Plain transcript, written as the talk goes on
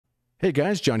Hey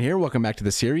guys, John here. Welcome back to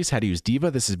the series, How to Use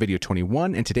Diva. This is video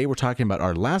 21, and today we're talking about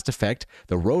our last effect,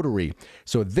 the Rotary.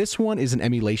 So this one is an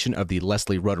emulation of the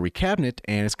Leslie Rotary cabinet,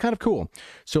 and it's kind of cool.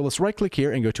 So let's right-click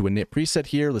here and go to a knit preset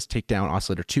here. Let's take down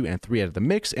oscillator 2 and 3 out of the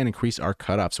mix and increase our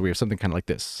cutoff. So we have something kind of like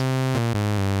this.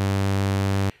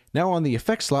 Now on the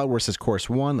effects slot where it says chorus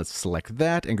 1, let's select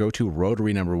that and go to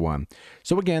Rotary number 1.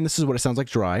 So again, this is what it sounds like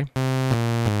dry.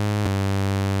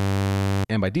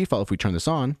 And by default, if we turn this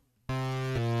on,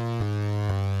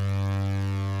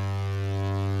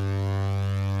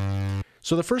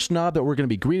 so the first knob that we're going to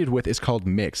be greeted with is called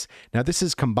Mix. Now this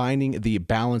is combining the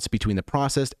balance between the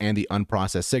processed and the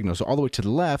unprocessed signal. So all the way to the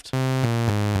left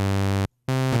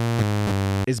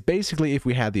is basically if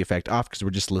we had the effect off because we're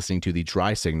just listening to the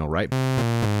dry signal, right?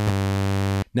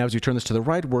 Now as you turn this to the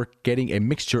right, we're getting a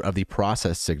mixture of the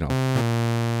processed signal.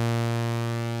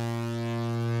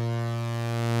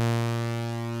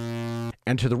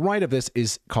 And to the right of this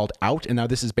is called Out, and now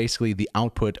this is basically the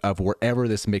output of wherever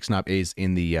this mix knob is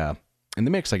in the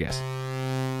mix, I guess.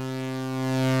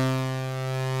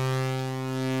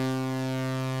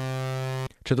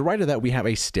 To the right of that, we have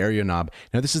a stereo knob.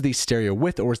 Now this is the stereo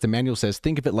width, or as the manual says,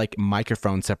 think of it like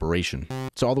microphone separation.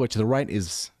 So all the way to the right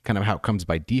is kind of how it comes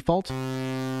by default.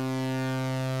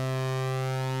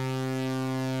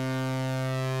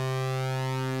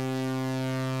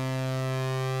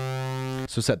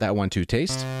 So set that one to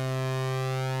taste.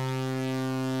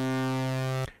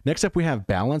 Next up we have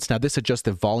balance. Now this adjusts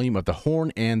the volume of the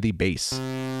horn and the bass.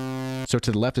 So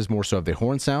to the left is more so of the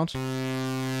horn sound,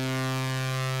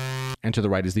 and to the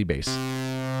right is the bass.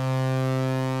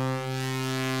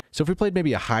 So if we played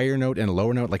maybe a higher note and a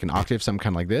lower note, like an octave, something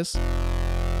kind of like this,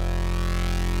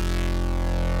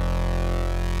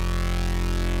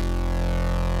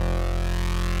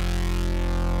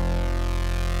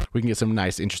 we can get some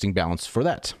nice, interesting balance for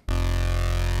that.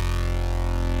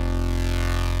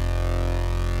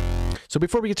 So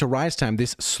before we get to rise time,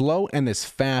 this slow and this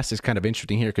fast is kind of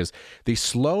interesting here because the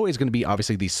slow is going to be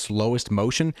obviously the slowest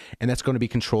motion, and that's going to be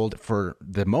controlled for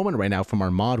the moment right now from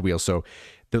our mod wheel. So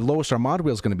the lowest our mod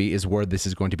wheel is going to be is where this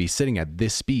is going to be sitting at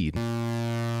this speed.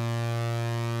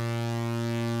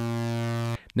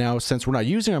 Now, since we're not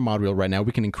using our mod wheel right now,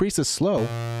 we can increase the slow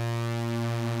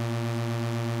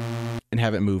and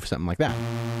have it move something like that.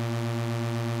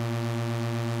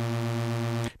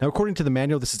 Now, according to the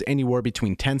manual, this is anywhere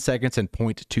between 10 seconds and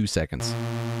 0.2 seconds.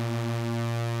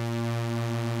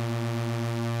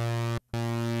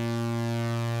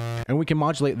 And we can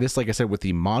modulate this, like I said, with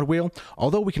the mod wheel,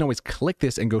 although we can always click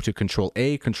this and go to Control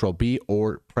A, Control B,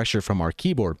 or pressure from our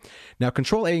keyboard. Now,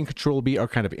 Control A and Control B are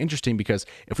kind of interesting because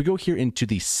if we go here into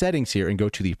the settings here and go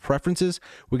to the preferences,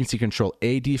 we can see Control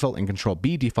A default and Control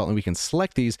B default, and we can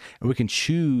select these and we can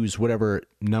choose whatever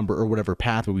number or whatever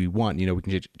path we want. You know, we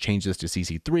can change this to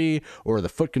CC3 or the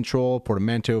foot control,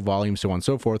 portamento, volume, so on and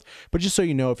so forth. But just so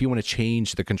you know, if you want to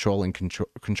change the control and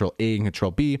Control A and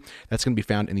Control B, that's going to be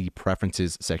found in the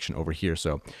preferences section over here.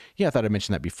 So yeah, I thought I'd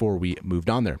mention that before we moved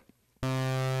on there.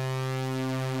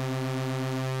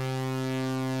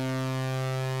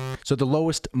 So the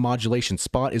lowest modulation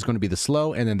spot is going to be the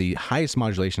slow, and then the highest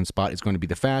modulation spot is going to be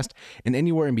the fast, and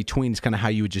anywhere in between is kind of how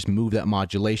you would just move that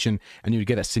modulation, and you would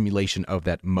get a simulation of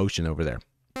that motion over there.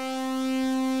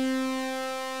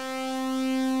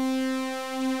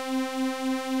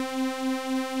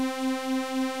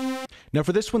 Now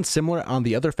for this one, similar on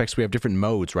the other effects, we have different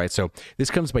modes, right? So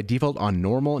this comes by default on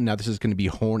normal. Now this is going to be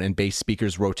horn and bass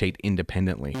speakers rotate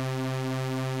independently.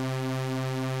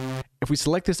 If we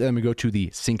select this and then we go to the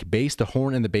sync bass, the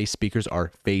horn and the bass speakers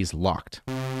are phase locked.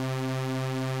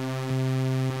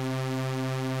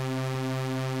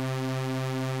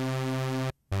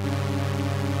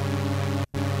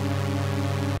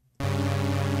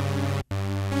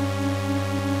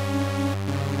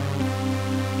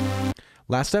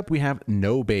 Last up, we have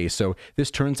no bass, so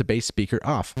this turns the bass speaker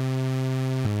off.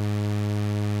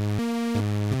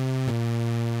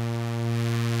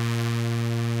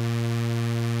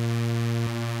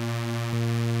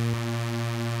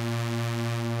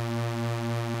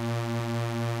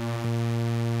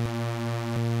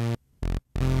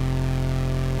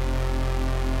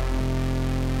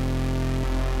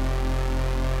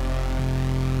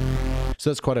 So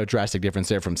that's quite a drastic difference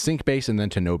there from sync bass and then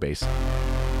to no bass.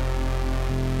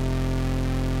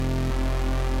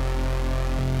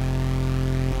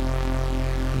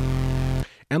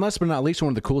 And last but not least, one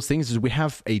of the coolest things is we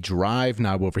have a drive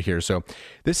knob over here. So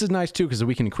this is nice too because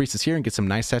we can increase this here and get some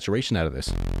nice saturation out of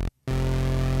this.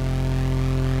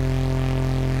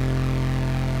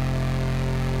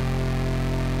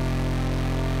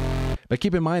 But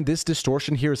keep in mind, this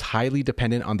distortion here is highly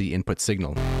dependent on the input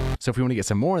signal. So if we want to get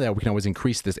some more of that, we can always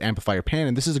increase this amplifier pan,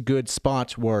 and this is a good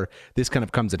spot where this kind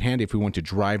of comes in handy if we want to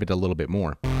drive it a little bit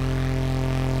more.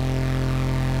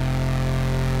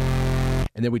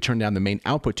 And then we turn down the main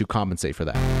output to compensate for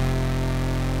that.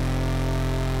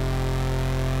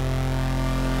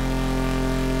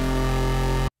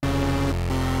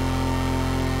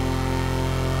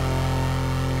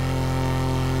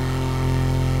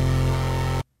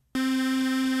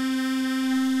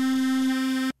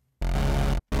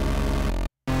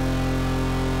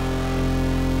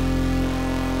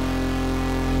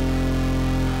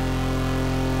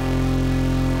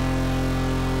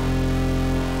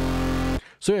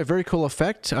 So yeah, very cool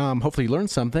effect. Hopefully you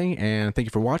learned something, and thank you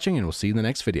for watching, and we'll see you in the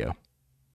next video.